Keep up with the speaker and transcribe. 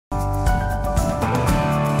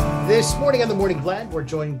This morning on the Morning Blend, we're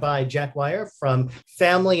joined by Jack Wire from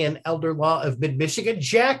Family and Elder Law of Mid-Michigan.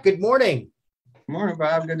 Jack, good morning. Good morning,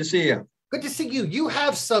 Bob. Good to see you. Good to see you. You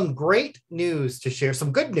have some great news to share,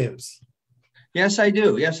 some good news. Yes, I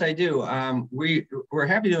do. Yes, I do. We're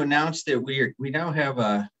happy to announce that we now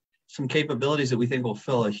have some capabilities that we think will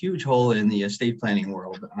fill a huge hole in the estate planning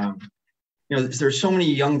world. There's so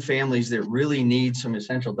many young families that really need some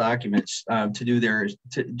essential documents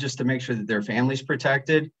just to make sure that their family's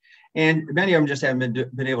protected. And many of them just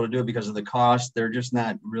haven't been able to do it because of the cost. They're just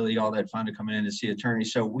not really all that fun to come in to see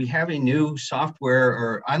attorneys. So we have a new software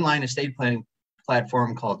or online estate planning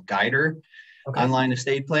platform called Guider, Online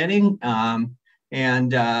Estate Planning.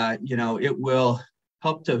 It will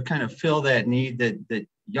help to kind of fill that need that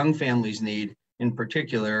young families need in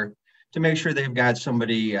particular, to make sure they've got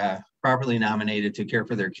somebody properly nominated to care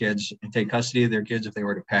for their kids and take custody of their kids if they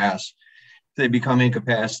were to pass. If they become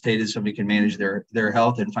incapacitated, somebody can manage their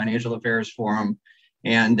health and financial affairs for them.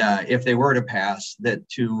 And if they were to pass, that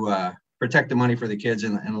to protect the money for the kids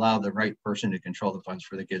and allow the right person to control the funds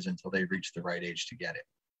for the kids until they reach the right age to get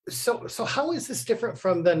it. So how is this different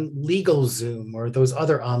from then LegalZoom or those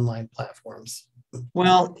other online platforms?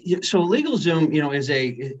 Well, so LegalZoom,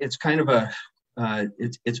 it's kind of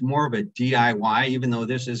it's more of a DIY, even though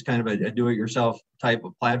this is kind of a do-it-yourself type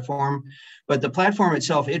of platform. But the platform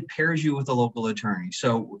itself, it pairs you with a local attorney.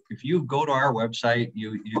 So if you go to our website,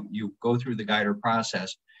 you go through the Guider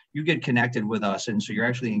process, you get connected with us. And so you're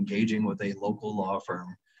actually engaging with a local law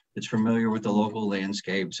firm that's familiar with the local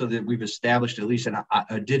landscape, so that we've established at least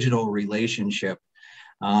a digital relationship.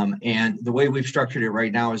 And the way we've structured it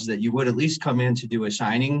right now is that you would at least come in to do a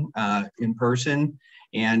signing in person.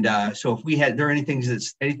 And so if there are anything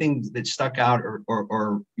that stuck out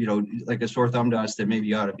or like a sore thumb to us that maybe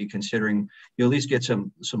you ought to be considering, you at least get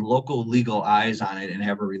some local legal eyes on it and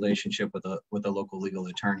have a relationship with a local legal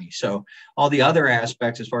attorney. So all the other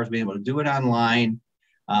aspects, as far as being able to do it online,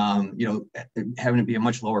 having it be a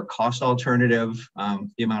much lower cost alternative,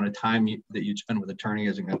 the amount of time that you'd spend with attorney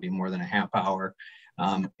isn't going to be more than a half hour.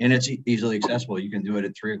 And it's easily accessible. You can do it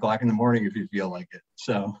at 3 o'clock in the morning if you feel like it.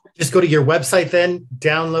 So just go to your website, then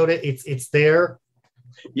download it. It's there.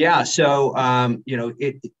 Yeah. So,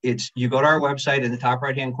 you go to our website in the top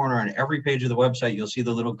right-hand corner on every page of the website, you'll see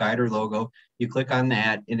the little Guider logo. You click on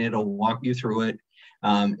that and it'll walk you through it.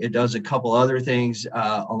 It does a couple other things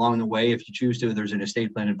along the way. If you choose to, there's an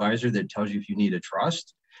estate plan advisor that tells you if you need a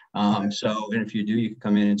trust. And if you do, you can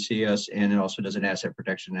come in and see us. And it also does an asset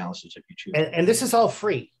protection analysis if you choose. And this is all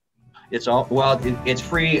free. It's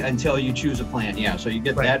free until you choose a plan. Yeah. So you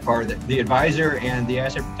get that part. The advisor and the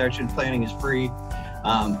asset protection planning is free.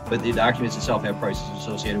 But the documents itself have prices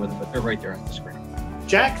associated with it, but they're right there on the screen.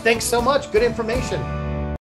 Jack, thanks so much. Good information.